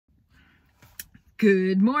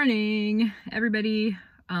Good morning, everybody.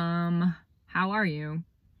 How are you?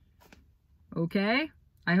 Okay?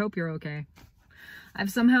 I hope you're okay.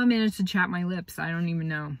 I've somehow managed to chap my lips. I don't even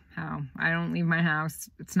know how. I don't leave my house.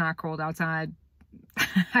 It's not cold outside.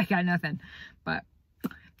 I got nothing. But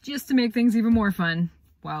just to make things even more fun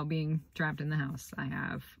while being trapped in the house, I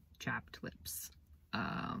have chapped lips.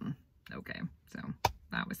 Okay. So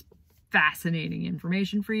that was fascinating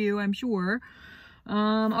information for you, I'm sure.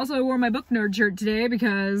 Also, I wore my book nerd shirt today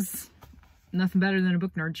because nothing better than a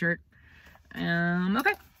book nerd shirt.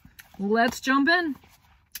 Okay, let's jump in.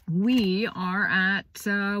 We are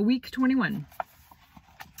at week 21.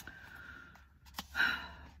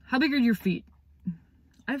 How big are your feet?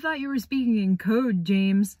 I thought you were speaking in code,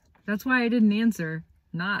 James. That's why I didn't answer.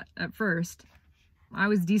 Not at first. I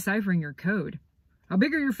was deciphering your code. How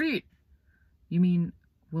big are your feet? You mean,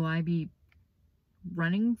 will I be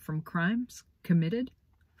running from crimes committed?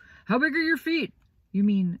 How big are your feet? You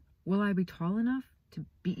mean, will I be tall enough to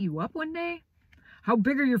beat you up one day? How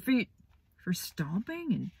big are your feet? For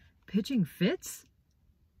stomping and pitching fits?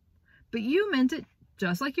 But you meant it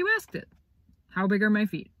just like you asked it. How big are my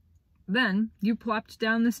feet? Then you plopped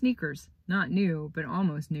down the sneakers. Not new, but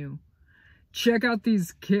almost new. Check out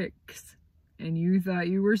these kicks. And you thought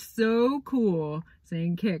you were so cool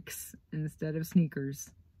saying kicks instead of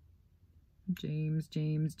sneakers. James.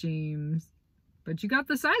 But you got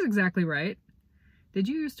the size exactly right. Did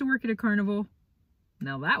you used to work at a carnival?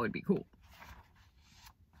 Now that would be cool.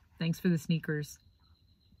 Thanks for the sneakers.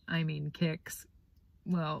 I mean kicks.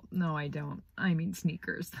 Well, no I don't. I mean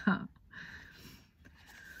sneakers.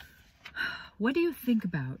 What do you think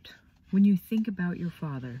about when you think about your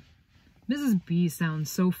father? Mrs. B sounds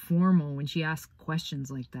so formal when she asks questions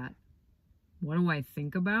like that. What do I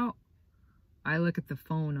think about? I look at the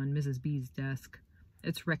phone on Mrs. B's desk.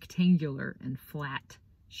 It's rectangular and flat,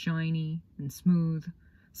 shiny and smooth.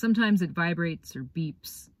 Sometimes it vibrates or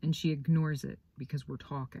beeps, and she ignores it because we're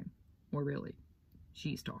talking. Or really,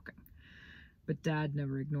 she's talking. But Dad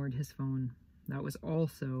never ignored his phone. That was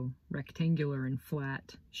also rectangular and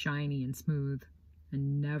flat, shiny and smooth,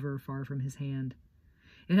 and never far from his hand.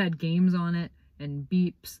 It had games on it, and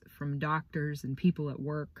beeps from doctors and people at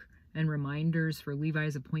work, and reminders for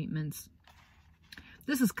Levi's appointments.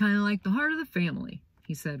 This is kind of like the heart of the family,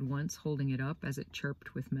 he said once, holding it up as it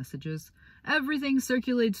chirped with messages. Everything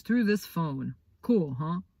circulates through this phone. Cool,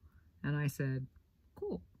 huh? And I said,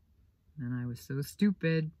 cool. And I was so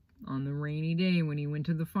stupid on the rainy day when he went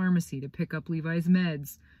to the pharmacy to pick up Levi's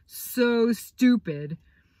meds. So stupid.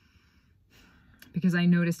 Because I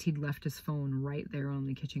noticed he'd left his phone right there on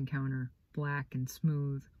the kitchen counter, black and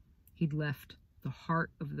smooth. He'd left the heart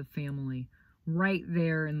of the family right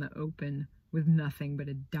there in the open with nothing but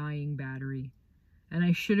a dying battery. And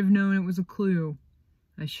I should have known it was a clue.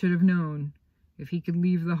 I should have known if he could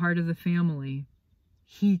leave the heart of the family,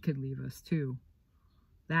 he could leave us too.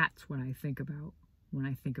 That's what I think about when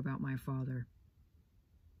I think about my father.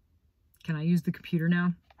 Can I use the computer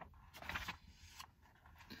now?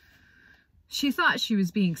 She thought she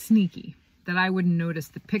was being sneaky, that I wouldn't notice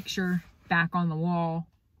the picture back on the wall,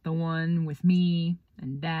 the one with me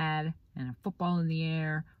and Dad and a football in the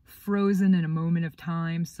air, frozen in a moment of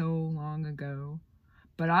time so long ago.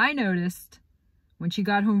 But I noticed when she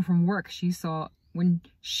got home from work, and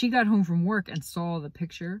saw the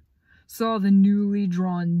picture, saw the newly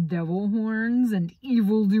drawn devil horns and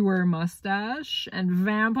evildoer mustache and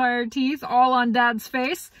vampire teeth all on Dad's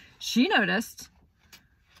face, she noticed.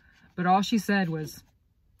 But all she said was,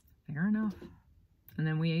 fair enough. And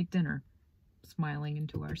then we ate dinner, smiling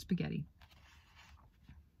into our spaghetti.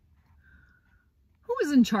 Who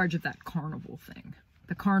was in charge of that carnival thing?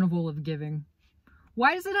 The Carnival of Giving?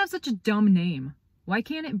 Why does it have such a dumb name? Why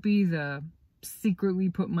can't it be the secretly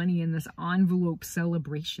put money in this envelope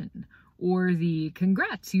celebration? Or the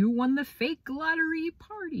congrats, you won the fake lottery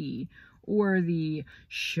party? Or the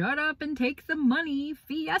shut up and take the money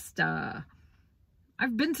fiesta?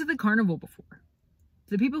 I've been to the carnival before.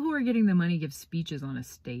 The people who are getting the money give speeches on a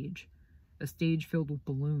stage filled with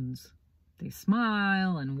balloons. They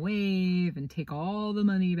smile and wave and take all the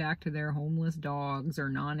money back to their homeless dogs or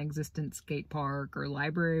non-existent skate park or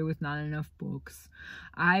library with not enough books.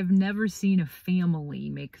 I've never seen a family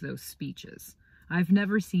make those speeches. I've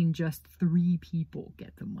never seen just 3 people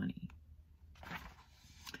get the money.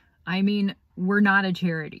 I mean, we're not a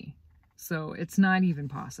charity, so it's not even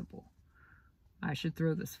possible. I should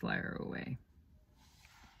throw this flyer away.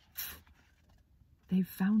 They've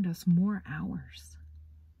found us more hours.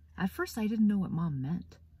 At first, I didn't know what Mom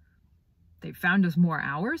meant. They found us more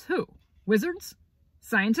hours? Who? Wizards?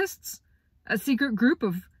 Scientists? A secret group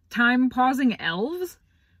of time-pausing elves?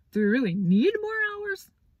 Do we really need more hours?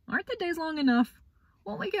 Aren't the days long enough?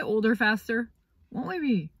 Won't we get older faster? Won't we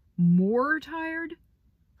be more tired?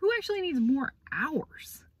 Who actually needs more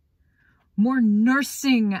hours? More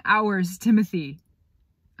nursing hours, Timothy.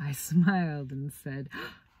 I smiled and said,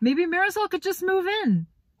 maybe Marisol could just move in.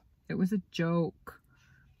 It was a joke,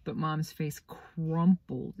 but Mom's face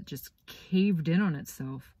crumpled. It just caved in on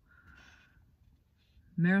itself.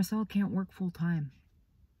 Marisol can't work full time.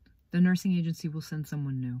 The nursing agency will send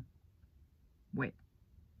someone new. Wait.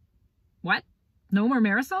 What? No more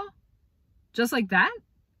Marisol? Just like that?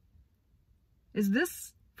 Is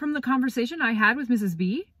this from the conversation I had with Mrs.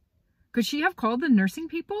 B? Could she have called the nursing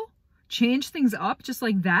people? Changed things up just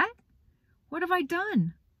like that? What have I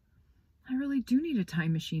done? I really do need a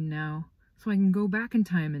time machine now, so I can go back in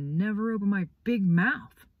time and never open my big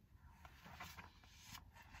mouth.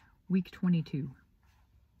 Week 22.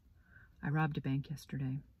 I robbed a bank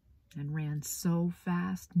yesterday and ran so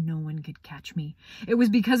fast no one could catch me. It was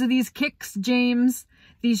because of these kicks, James.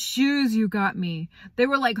 These shoes you got me. They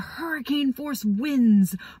were like hurricane force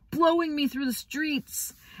winds blowing me through the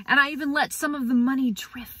streets. And I even let some of the money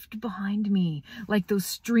drift behind me, like those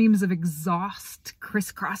streams of exhaust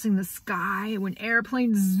crisscrossing the sky when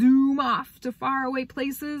airplanes zoom off to faraway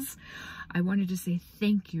places. I wanted to say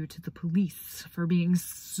thank you to the police for being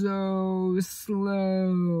so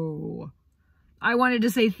slow. I wanted to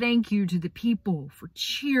say thank you to the people for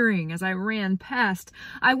cheering as I ran past.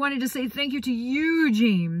 I wanted to say thank you to you,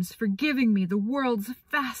 James, for giving me the world's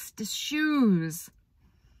fastest shoes.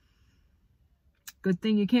 Good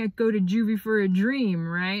thing you can't go to juvie for a dream,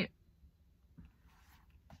 right?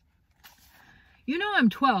 You know I'm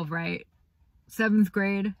 12, right? 7th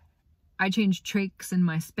grade. I change trachs in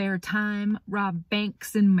my spare time, rob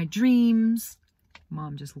banks in my dreams.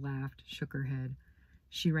 Mom just laughed, shook her head.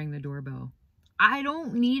 She rang the doorbell. I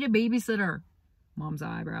don't need a babysitter. Mom's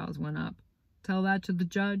eyebrows went up. Tell that to the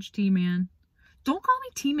judge, T-Man. Don't call me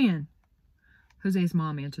T-Man. Jose's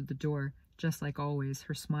mom answered the door, just like always,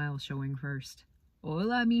 her smile showing first.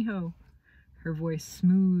 Hola, mijo. Her voice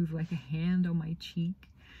smooth like a hand on my cheek.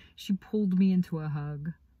 She pulled me into a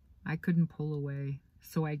hug. I couldn't pull away,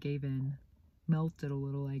 so I gave in. Melted a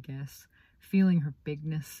little, I guess. Feeling her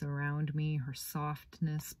bigness around me, her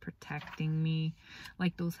softness protecting me,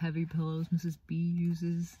 like those heavy pillows Mrs. B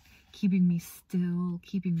uses, keeping me still,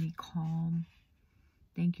 keeping me calm.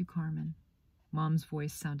 Thank you, Carmen. Mom's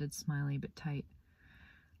voice sounded smiley but tight.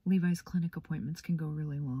 Levi's clinic appointments can go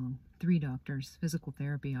really long. 3 doctors, physical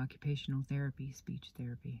therapy, occupational therapy, speech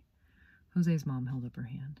therapy. Jose's mom held up her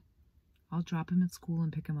hand. I'll drop him at school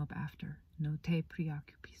and pick him up after. No te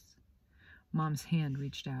preocupes. Mom's hand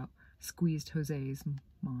reached out, squeezed Jose's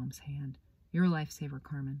mom's hand. You're a lifesaver,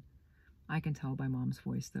 Carmen. I can tell by Mom's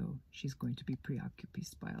voice, though, she's going to be preoccupied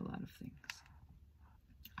by a lot of things.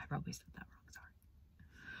 I probably said that wrong, sorry.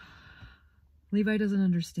 Levi doesn't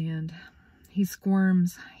understand. He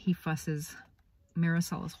squirms, he fusses.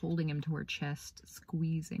 Marisol is holding him to her chest,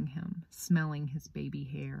 squeezing him, smelling his baby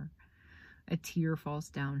hair. A tear falls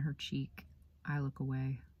down her cheek. I look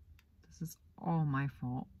away. This is all my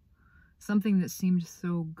fault. Something that seemed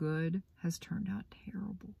so good has turned out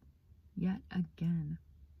terrible. Yet again.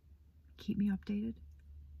 Keep me updated?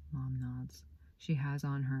 Mom nods. She has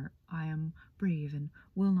on her I am brave and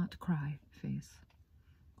will not cry face.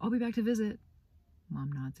 I'll be back to visit.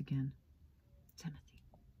 Mom nods again. Timothy.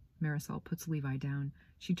 Marisol puts Levi down.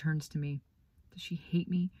 She turns to me. Does she hate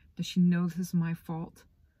me? Does she know this is my fault?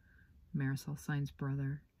 Marisol signs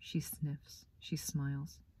brother. She sniffs. She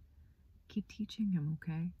smiles. Keep teaching him,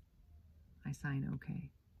 okay? I sign okay,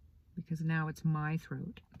 because now it's my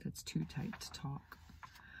throat that's too tight to talk.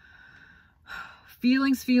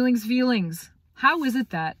 Feelings, feelings, feelings. How is it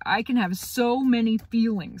that I can have so many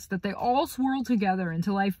feelings that they all swirl together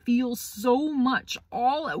until I feel so much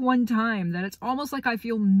all at one time that it's almost like I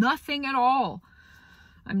feel nothing at all?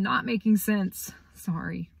 I'm not making sense.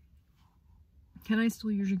 Sorry. Can I still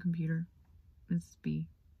use your computer, Miss B,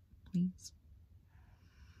 please?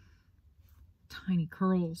 Tiny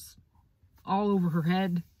curls all over her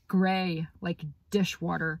head, gray like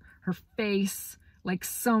dishwater. Her face like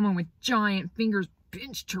someone with giant fingers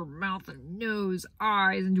pinched her mouth and nose,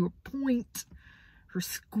 eyes into a point. Her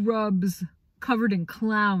scrubs covered in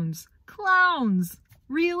clowns. Clowns!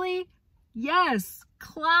 Really? Yes,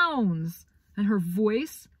 clowns. And her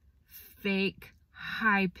voice, fake,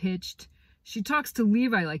 high-pitched. She talks to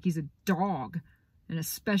Levi like he's a dog, an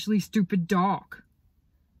especially stupid dog.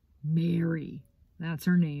 Mary, that's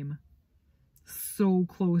her name. So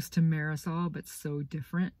close to Marisol, but so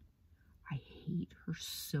different. I hate her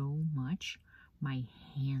so much, my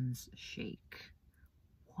hands shake.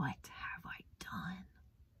 What have I done?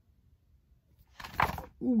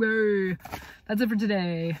 Okay, that's it for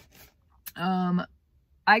today.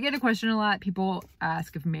 I get a question a lot. People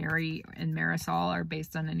ask if Mary and Marisol are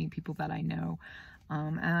based on any people that I know.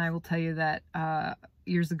 And I will tell you that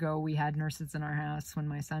years ago we had nurses in our house when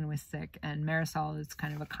my son was sick, and Marisol is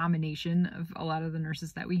kind of a combination of a lot of the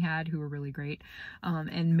nurses that we had who were really great.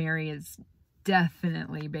 And Mary is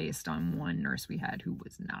definitely based on one nurse we had who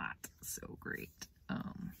was not so great.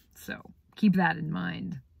 So keep that in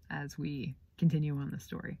mind as we continue on the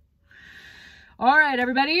story. All right,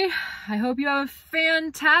 everybody. I hope you have a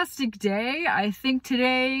fantastic day. I think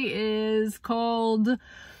today is called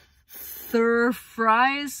Stir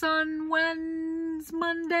Fries on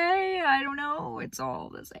Monday. I don't know. It's all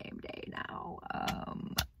the same day now.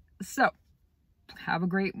 So have a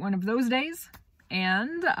great one of those days.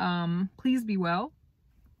 And please be well.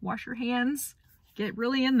 Wash your hands. Get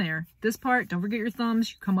really in there. This part, don't forget your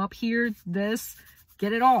thumbs. You come up here, this,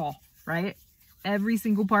 get it all, right? Every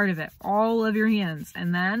single part of it, all of your hands,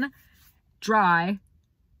 and then dry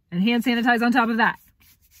and hand sanitize on top of that.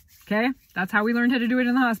 Okay? That's how we learned how to do it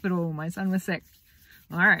in the hospital when my son was sick.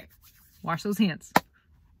 All right. Wash those hands.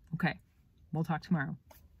 Okay. We'll talk tomorrow.